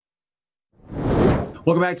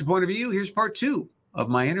Welcome back to Point of View. Here's part two of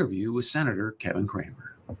my interview with Senator Kevin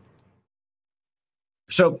Cramer.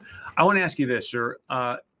 So I want to ask you this, sir.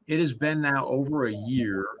 It has been now over a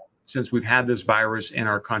year since we've had this virus in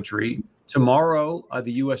our country. Tomorrow,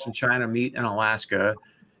 the U.S. and China meet in Alaska.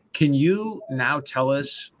 Can you now tell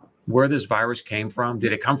us where this virus came from?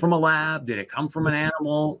 Did it come from a lab? Did it come from an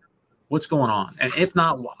animal? What's going on? And if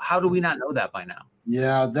not, how do we not know that by now?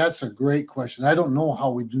 Yeah, that's a great question. I don't know how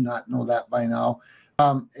we do not know that by now.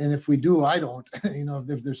 And if we do, I don't.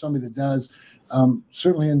 If there's somebody that does,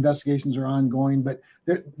 certainly investigations are ongoing. But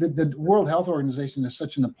the World Health Organization is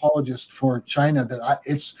such an apologist for China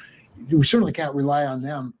that we certainly can't rely on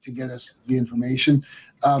them to get us the information.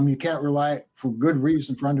 You can't rely, for good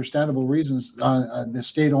reason, for understandable reasons, on the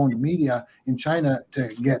state-owned media in China to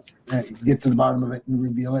get to the bottom of it and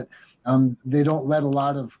reveal it. They don't let a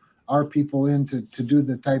lot of our people in to do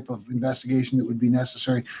the type of investigation that would be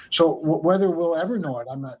necessary. So whether we'll ever know it,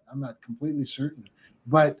 I'm not completely certain.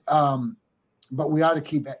 But we ought to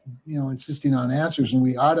keep insisting on answers, and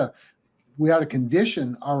we ought to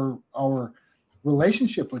condition our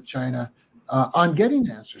relationship with China on getting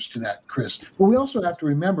answers to that, Chris. But we also have to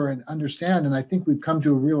remember and understand, and I think we've come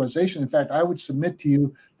to a realization. In fact, I would submit to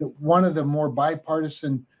you that one of the more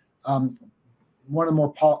bipartisan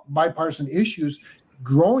issues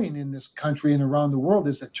growing in this country and around the world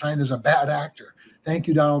is that China's a bad actor. Thank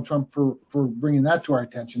you, Donald Trump, for bringing that to our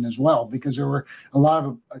attention as well, because there were a lot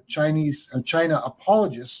of China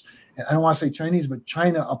apologists. I don't want to say Chinese, but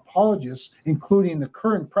China apologists, including the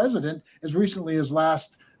current president, as recently as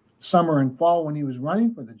last summer and fall when he was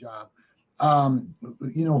running for the job,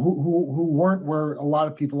 who weren't where a lot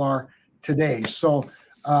of people are today. So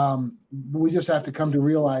we just have to come to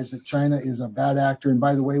realize that China is a bad actor. And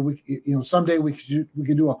by the way, someday we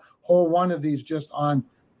could do a whole one of these just on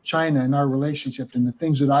China and our relationship and the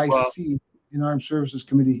things that I see in Armed Services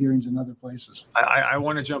Committee hearings and other places. I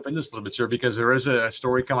want to jump in this a little bit, sir, because there is a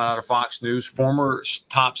story coming out of Fox News. Former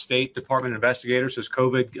top State Department investigator says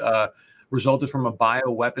COVID resulted from a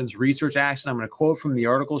bioweapons research accident. I'm going to quote from the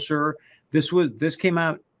article, sir. This came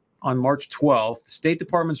out on March 12th. The State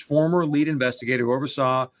Department's former lead investigator who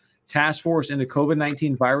oversaw task force into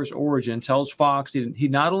COVID-19 virus origin tells Fox he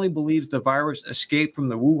not only believes the virus escaped from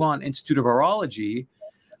the Wuhan Institute of Virology,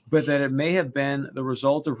 but that it may have been the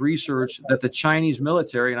result of research that the Chinese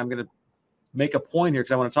military, and I'm going to make a point here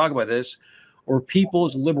because I want to talk about this, or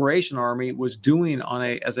People's Liberation Army was doing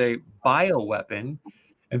as a bioweapon.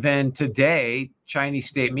 And then today, Chinese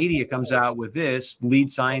state media comes out with this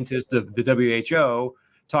lead scientist of the WHO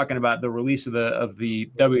talking about the release of the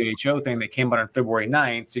WHO thing that came out on February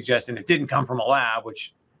 9th, suggesting it didn't come from a lab,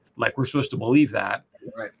 which, like, we're supposed to believe that.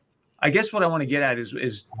 Right. I guess what I want to get at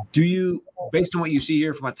is do you, based on what you see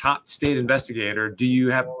here from a top state investigator, do you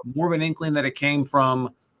have more of an inkling that it came from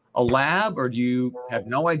a lab, or do you have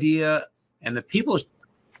no idea? And the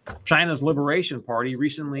China's Liberation Party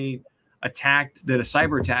recently did a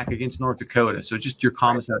cyber attack against North Dakota. So just your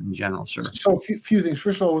comments out in general, sir. So a few things.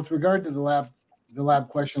 First of all, with regard to the lab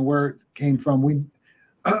question, where it came from,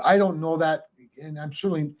 I don't know that, and I'm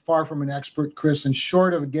certainly far from an expert, Chris, and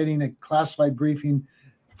short of getting a classified briefing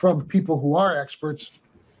from people who are experts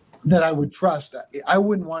that I would trust, I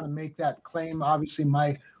wouldn't want to make that claim. Obviously,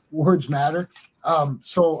 my words matter.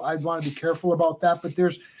 So I'd want to be careful about that. But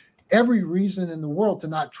there's every reason in the world to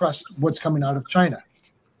not trust what's coming out of China.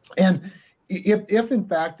 And if in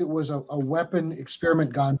fact it was a weapon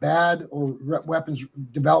experiment gone bad or weapons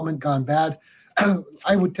development gone bad,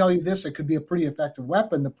 I would tell you this: it could be a pretty effective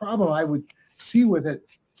weapon. The problem I would see with it,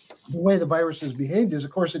 the way the virus has behaved, is, of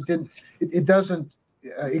course, it doesn't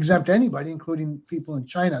exempt anybody, including people in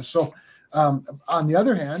China. So, on the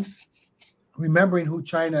other hand, remembering who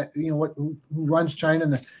China, who runs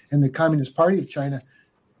China and the Communist Party of China,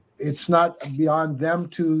 it's not beyond them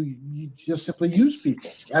to just simply use people.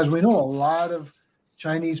 As we know, a lot of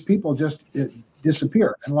Chinese people just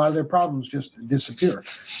disappear, and a lot of their problems just disappear.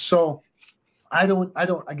 So I don't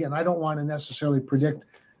want to necessarily predict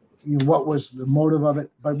what was the motive of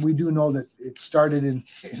it, but we do know that it started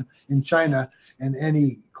in China, and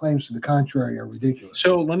any claims to the contrary are ridiculous.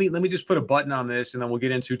 So let me just put a button on this, and then we'll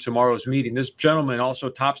get into tomorrow's meeting. This gentleman, also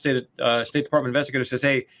top State Department investigator, says,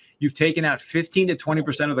 hey, you've taken out 15 to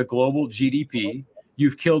 20% of the global GDP.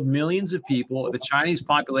 You've killed millions of people. The Chinese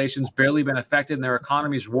population's barely been affected, and their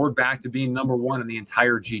economy's roared back to being number one in the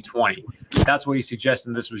entire G20. That's what he's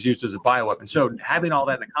suggesting this was used as a bioweapon. So having all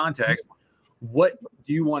that in the context, what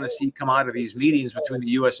do you want to see come out of these meetings between the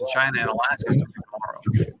U.S. and China and Alaska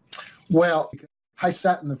tomorrow? Well, I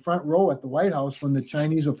sat in the front row at the White House when the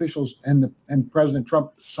Chinese officials and President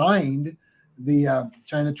Trump signed the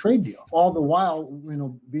China trade deal, all the while,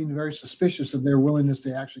 being very suspicious of their willingness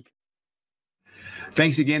to actually.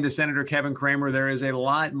 Thanks again to Senator Kevin Cramer. There is a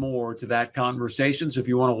lot more to that conversation. So if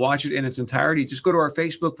you want to watch it in its entirety, just go to our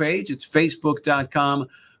Facebook page. It's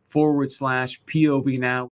facebook.com/POV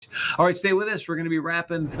Now. All right, stay with us. We're going to be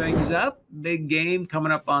wrapping things up. Big game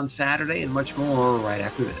coming up on Saturday and much more right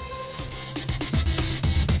after this.